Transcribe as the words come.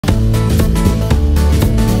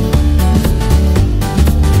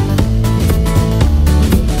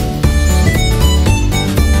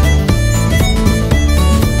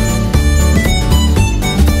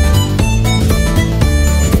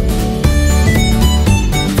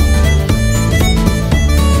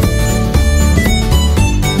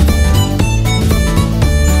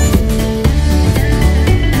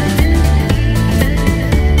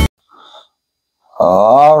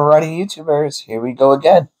Alrighty, YouTubers, here we go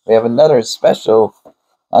again. We have another special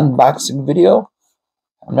unboxing video.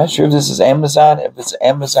 I'm not sure if this is Amazon. If it's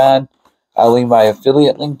Amazon, I'll leave my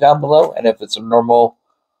affiliate link down below. And if it's a normal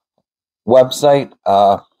website,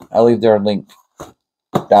 I'll leave their link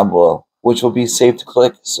down below, which will be safe to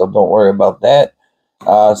click, so don't worry about that.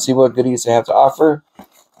 See what goodies they have to offer,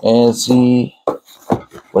 and see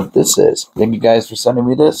what this is. Thank you guys for sending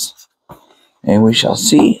me this, and we shall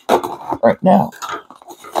see right now.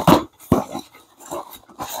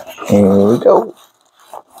 Here we go.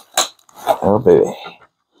 Oh, baby.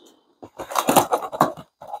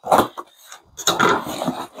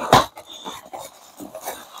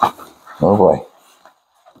 Oh, boy.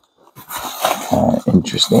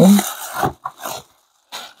 Interesting.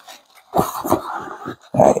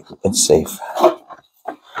 Alright, it's safe.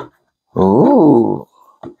 Ooh.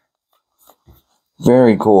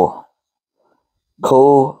 Very cool.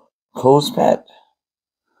 Kospet.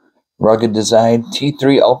 Rugged design.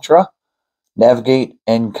 T3 Ultra. Navigate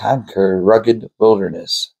and conquer rugged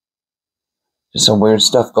wilderness. There's some weird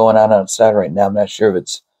stuff going on outside right now. I'm not sure if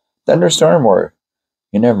it's thunderstorm or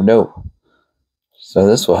you never know. So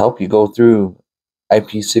this will help you go through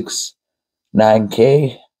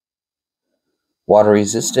IP69K, water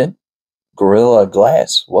resistant, Gorilla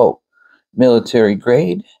Glass. Whoa, military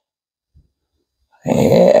grade.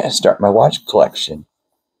 Yeah, start my watch collection.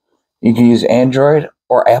 You can use Android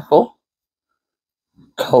or Apple.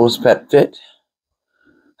 Kospet fit.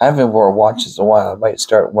 I haven't worn watches in a while. I might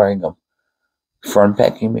start wearing them. Front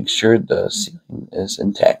packing, make sure the ceiling is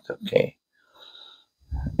intact. Okay.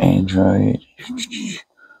 Android.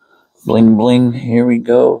 Bling bling. Here we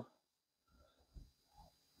go.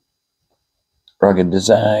 Rugged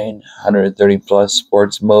design. 130 plus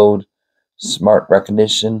sports mode. Smart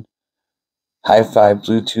recognition. Hi-Fi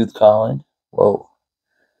Bluetooth calling. Whoa.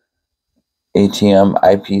 ATM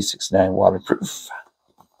IP69 waterproof.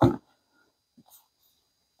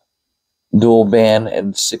 Dual band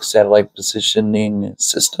and 6 satellite positioning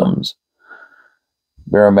systems.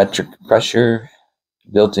 Barometric pressure.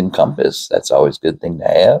 Built-in compass. That's always a good thing to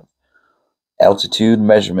have. Altitude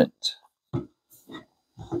measurement.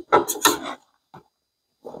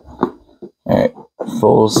 Alright,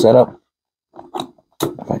 full setup.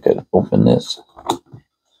 If I could open this.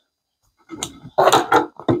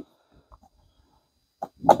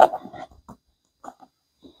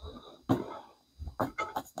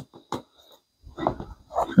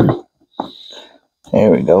 There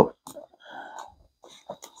we go.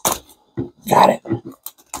 Got it.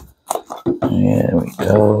 There we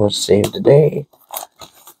go. Save the day.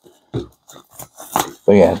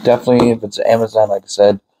 But yeah, definitely if it's Amazon, like I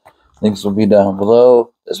said, links will be down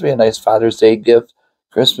below. This will be a nice Father's Day gift,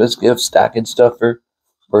 Christmas gift, stocking stuffer,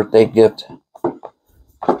 birthday gift.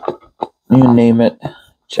 You name it.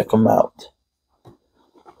 Check them out.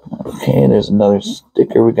 Okay, there's another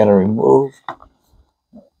sticker we gotta remove.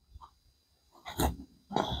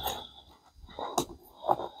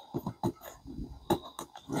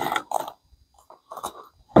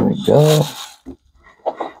 There we go.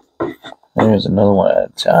 There's another one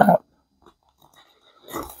at the top.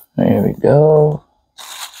 There we go.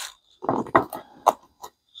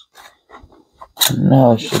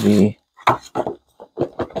 Now it should be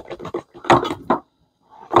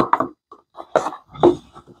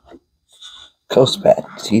Kospet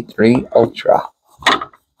T3 Ultra.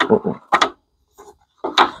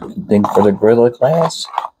 Good thing for the Gorilla Glass.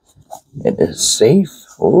 It is safe.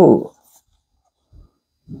 Ooh.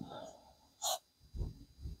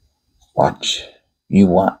 Watch you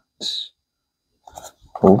want.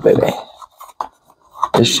 Oh, baby.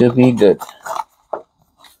 This should be good.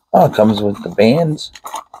 Oh, it comes with the bands.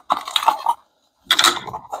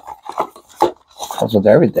 Comes with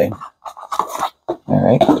everything.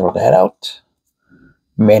 Alright, throw that out.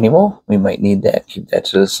 Manual. We might need that. Keep that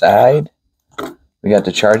to the side. We got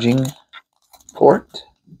the charging port.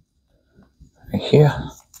 Right here.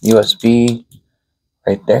 USB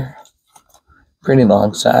right there. Pretty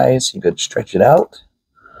long size. You could stretch it out.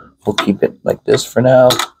 We'll keep it like this for now.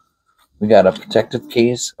 We got a protective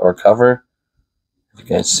case or cover. If you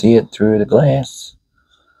guys see it through the glass.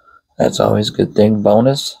 That's always a good thing.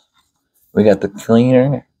 Bonus. We got the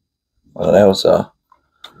cleaner. Well, that was for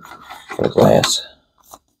the glass.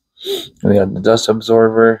 We got the dust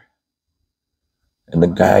absorber. And the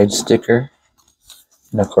guide sticker.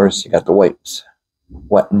 And of course, you got the wipes.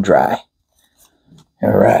 Wet and dry.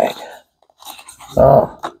 Alright.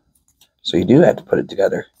 Oh, so you do have to put it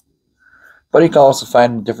together. But you can also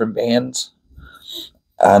find different bands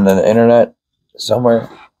on the internet somewhere,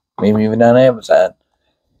 maybe even on Amazon.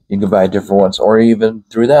 You can buy different ones, or even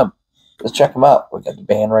through them. let's check them out. We got the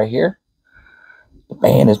band right here. The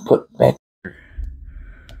band is put back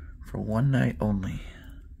for one night only.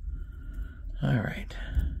 Alright.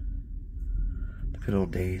 The good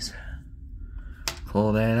old days.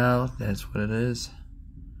 Pull that out. That's what it is.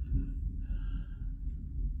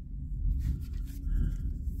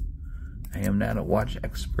 I am not a watch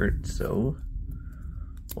expert, so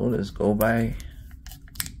we'll just go by.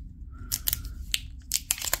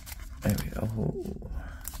 There we go.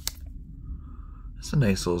 That's a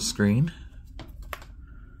nice little screen.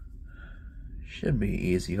 Should be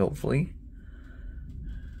easy, hopefully.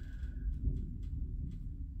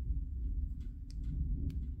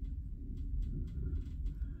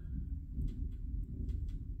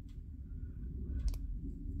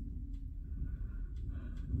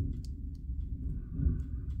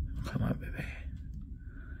 Come on, baby.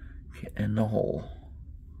 Get in the hole.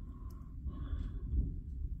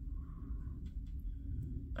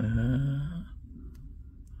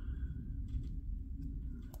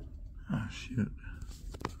 Oh, shoot.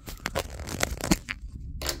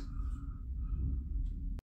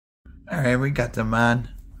 Alright, we got them on.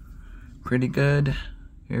 Pretty good.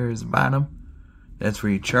 Here's the bottom. That's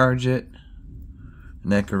where you charge it.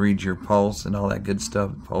 And that can read your pulse and all that good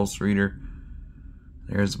stuff. Pulse reader.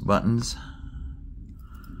 There's the buttons.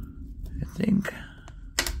 I think.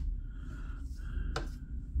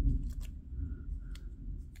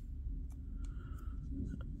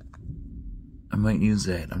 I might use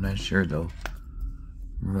that. I'm not sure though.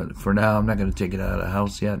 But for now, I'm not going to take it out of the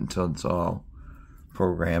house yet until it's all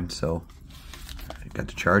programmed. So I got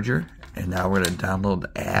the charger, and now we're going to download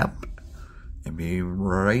the app and be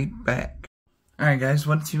right back. Alright guys,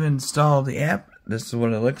 once you install the app, this is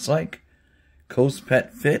what it looks like.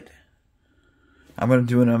 Kospet Fit. I'm going to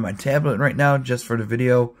do it on my tablet right now just for the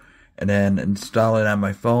video, and then install it on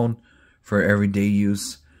my phone for everyday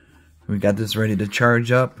use. We got this ready to charge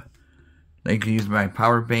up. Now you can use my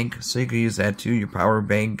power bank, so you can use that too, your power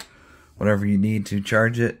bank, whatever you need to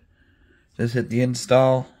charge it. Just hit the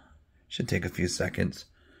install. Should take a few seconds.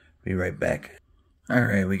 Be right back.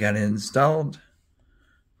 Alright, we got it installed.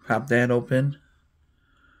 Pop that open.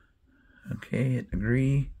 Okay, hit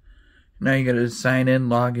agree. Now you gotta sign in,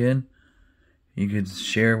 log in. You could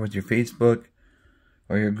share with your Facebook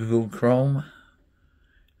or your Google Chrome.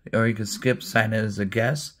 Or you could skip, sign in as a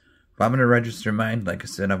guest. But I'm gonna register mine. Like I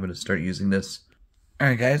said, I'm gonna start using this.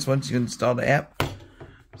 Alright guys, once you install the app,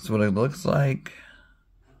 this is what it looks like.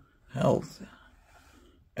 Health.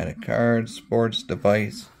 Add a card, sports,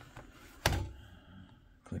 device.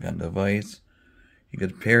 Click on device. You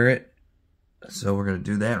could pair it. So we're gonna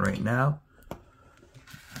do that right now.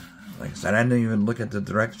 Like I said, I didn't even look at the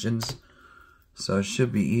directions, so it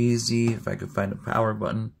should be easy if I could find a power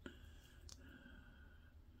button.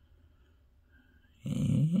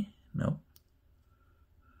 Nope.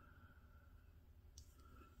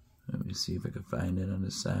 Let me see if I can find it on the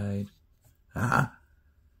side. Ah,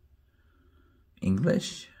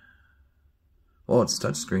 English. Oh, it's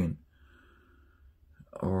touchscreen.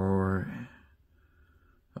 Or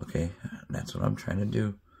okay, that's what I'm trying to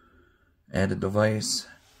do. Add a device.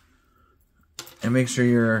 And make sure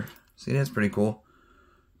you're, see, that's pretty cool.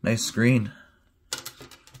 Nice screen.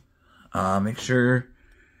 Make sure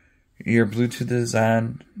your Bluetooth is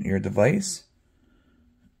on your device.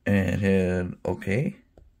 And hit OK.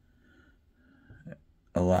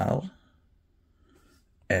 Allow.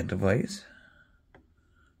 Add device.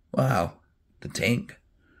 Wow. The tank.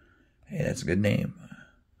 Hey, that's a good name.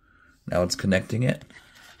 Now it's connecting it.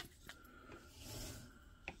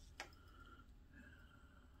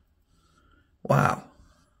 Wow.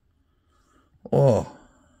 Oh.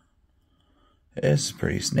 This is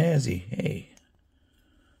pretty snazzy. Hey.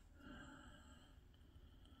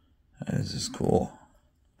 This is cool.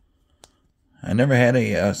 I never had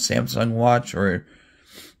a Samsung watch or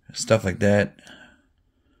stuff like that.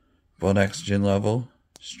 Blood oxygen level.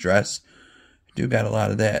 Stress. I do got a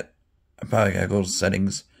lot of that. I probably gotta go to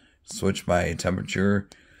settings. Switch my temperature.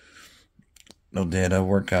 No data.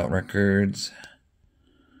 Workout records.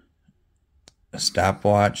 A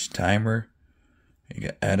stopwatch, timer, you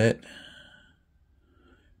can edit,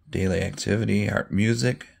 daily activity, heart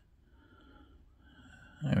music.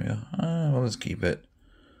 There we go. We'll just keep it.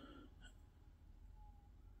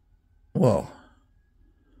 Whoa.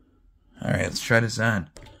 Alright, let's try this on.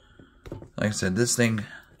 Like I said, this thing,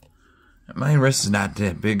 my wrist is not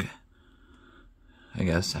that big. I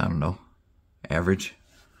guess, I don't know. Average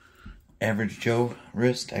Joe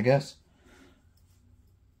wrist, I guess.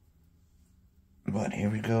 But here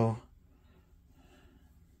we go.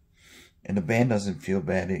 And the band doesn't feel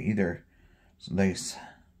bad either. It's nice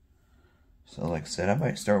So like I said, I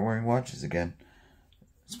might start wearing watches again.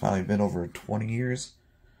 It's probably been over 20 years.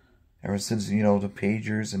 Ever since, you know, the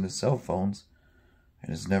pagers and the cell phones. I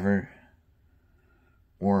just never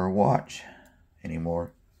wore a watch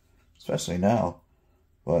anymore. Especially now.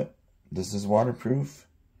 But this is waterproof.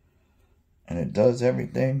 And it does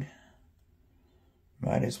everything.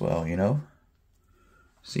 Might as well, you know.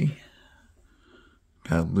 See?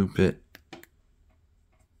 Gotta loop it.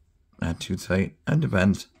 Not too tight. That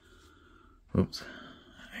depends. Oops.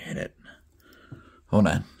 I hit it. Hold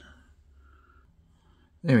on.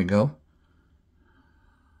 There we go.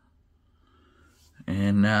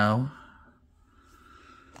 And now,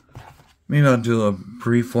 maybe I'll do a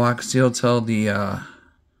brief walk. See, I'll tell the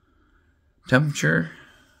temperature,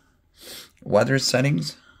 weather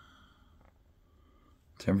settings,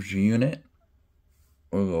 temperature unit.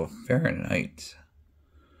 We'll go Fahrenheit.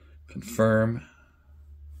 Confirm.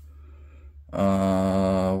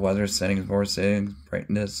 Weather settings, more settings,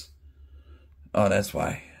 brightness. Oh, that's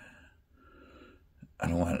why. I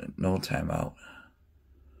don't want no timeout.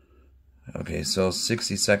 Okay, so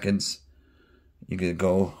 60 seconds. You could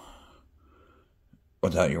go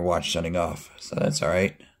without your watch shutting off. So that's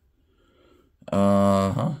alright.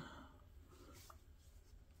 So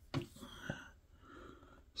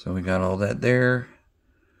we got all that there.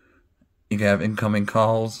 You can have incoming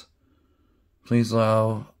calls. Please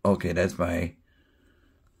allow. Okay, that's my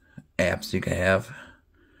apps you can have.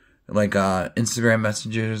 Like Instagram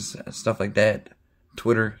messages, stuff like that.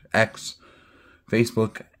 Twitter, X,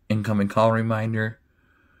 Facebook, incoming call reminder.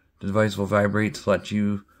 The device will vibrate to let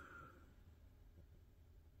you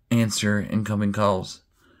answer incoming calls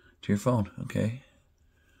to your phone. Okay.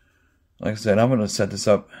 Like I said, I'm going to set this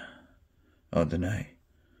up. Oh, deny.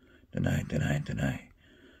 This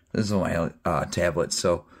is on my tablet,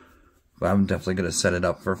 so I'm definitely going to set it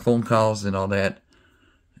up for phone calls and all that.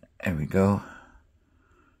 There we go.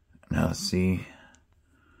 Now let's see.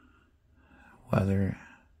 Weather.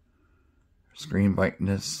 Screen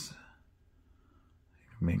brightness.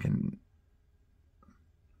 Making.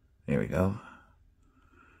 There we go.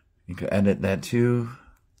 You can edit that too.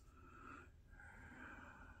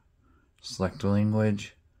 Select the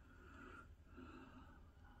language.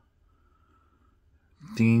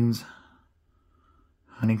 Themes.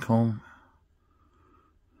 Honeycomb.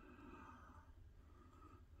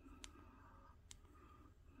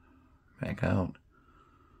 Back out.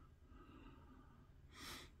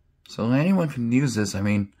 So anyone can use this. I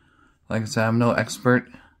mean, like I said, I'm no expert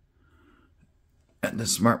at the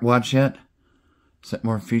smartwatch yet. Set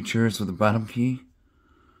more features with the bottom key.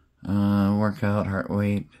 Workout, heart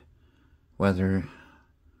rate, weather.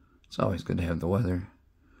 It's always good to have the weather.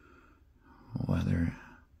 Weather.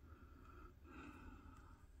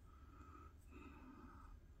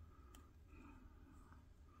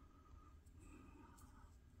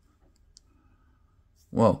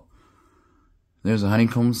 Whoa. There's a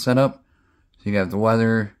honeycomb setup. So you got the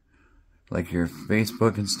weather, like your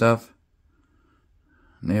Facebook and stuff.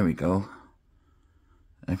 There we go.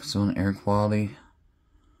 Excellent air quality.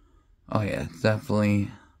 Oh yeah,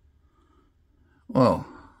 definitely. Whoa.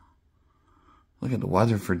 Look at the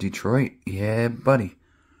weather for Detroit. Yeah, buddy.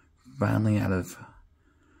 Finally out of.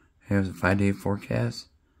 Here's a 5-day forecast.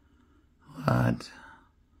 What?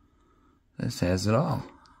 This has it all.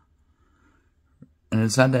 And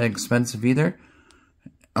it's not that expensive either.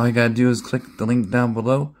 All you gotta do is click the link down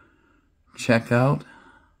below. Check out.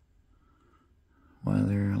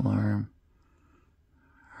 Weather, alarm,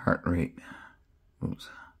 heart rate. Oops.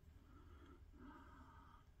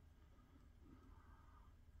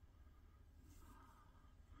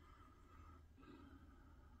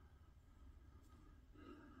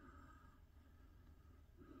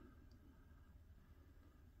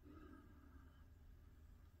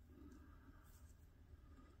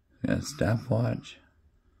 Got a stopwatch.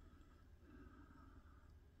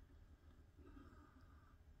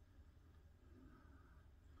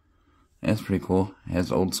 That's pretty cool. It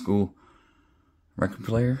has old school record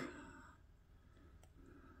player.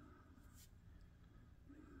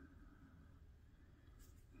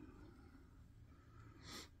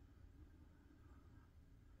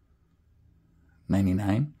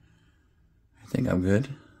 $99. I think I'm good.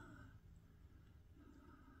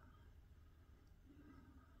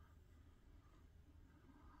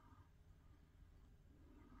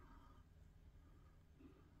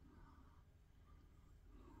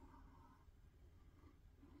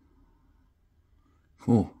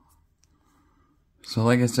 Cool. So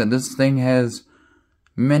like I said, this thing has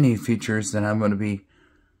many features that I'm going to be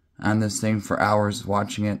on this thing for hours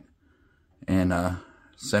watching it and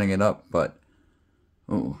setting it up. But,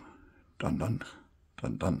 oh, dun dun,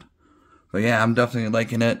 dun dun. But yeah, I'm definitely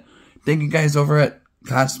liking it. Thank you guys over at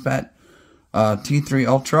Kospet T3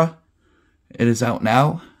 Ultra. It is out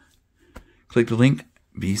now. Click the link.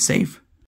 Be safe.